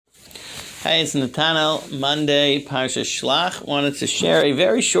Hi, it's Natanel, Monday, Parsha Shlach. Wanted to share a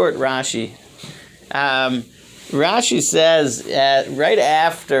very short Rashi. Rashi says right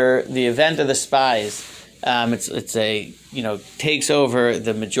after the event of the spies, takes over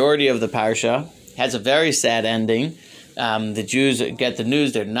the majority of the Parsha, has a very sad ending. The Jews get the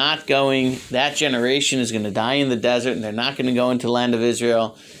news they're not going, that generation is going to die in the desert and they're not going to go into the land of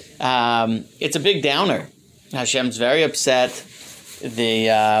Israel. It's a big downer. Hashem's very upset. They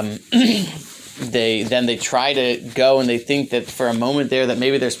try to go and they think that for a moment there that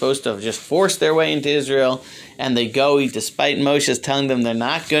maybe they're supposed to have just forced their way into Israel, and they go despite Moshe's telling them they're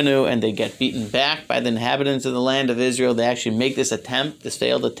not going to, and they get beaten back by the inhabitants of the land of Israel. They actually make this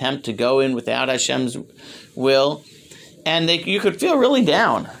failed attempt to go in without Hashem's will, and you could feel really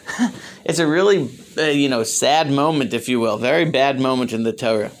down. It's a really sad moment, if you will, very bad moment in the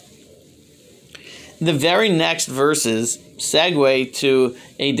Torah. The very next verses segue to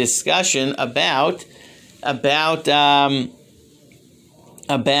a discussion about when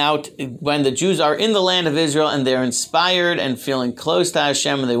the Jews are in the land of Israel and they're inspired and feeling close to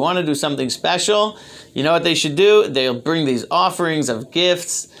Hashem and they want to do something special. You know what they should do? They'll bring these offerings of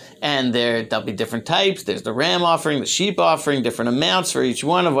gifts, and there'll be different types. There's the ram offering, the sheep offering, different amounts for each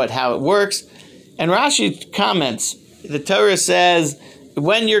one of how it works. And Rashi comments, the Torah says,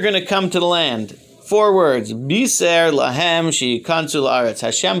 when you're going to come to the land, 4 words, Biser lahem sheyikansu la'aretz.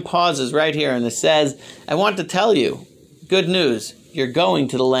 Hashem pauses right here and it says, I want to tell you, good news, you're going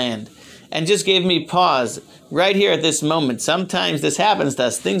to the land. And just gave me pause right here at this moment. Sometimes this happens to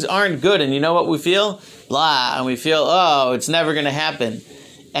us. Things aren't good, and you know what we feel? Blah, and we feel, oh, it's never going to happen.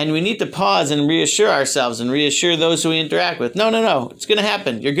 And we need to pause and reassure ourselves and reassure those who we interact with. No, it's going to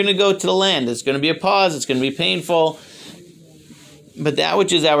happen. You're going to go to the land. It's going to be a pause. It's going to be painful. But that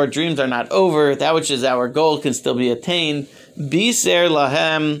which is our dreams are not over. That which is our goal can still be attained. Biser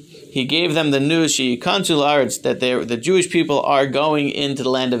lahem, he gave them the news, sheyikansu la'aretz, that the Jewish people are going into the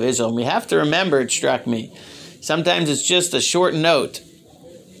land of Israel. And we have to remember, it struck me, sometimes it's just a short note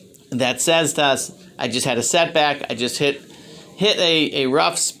that says to us, I just had a setback, I just hit a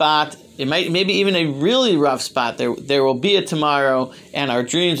rough spot. It maybe even a really rough spot. There will be a tomorrow, and our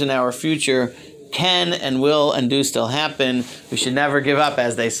dreams and our future can and will and do still happen. We should never give up,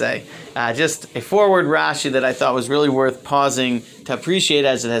 as they say. Just a forward Rashi that I thought was really worth pausing to appreciate,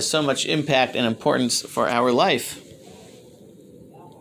 as it has so much impact and importance for our life.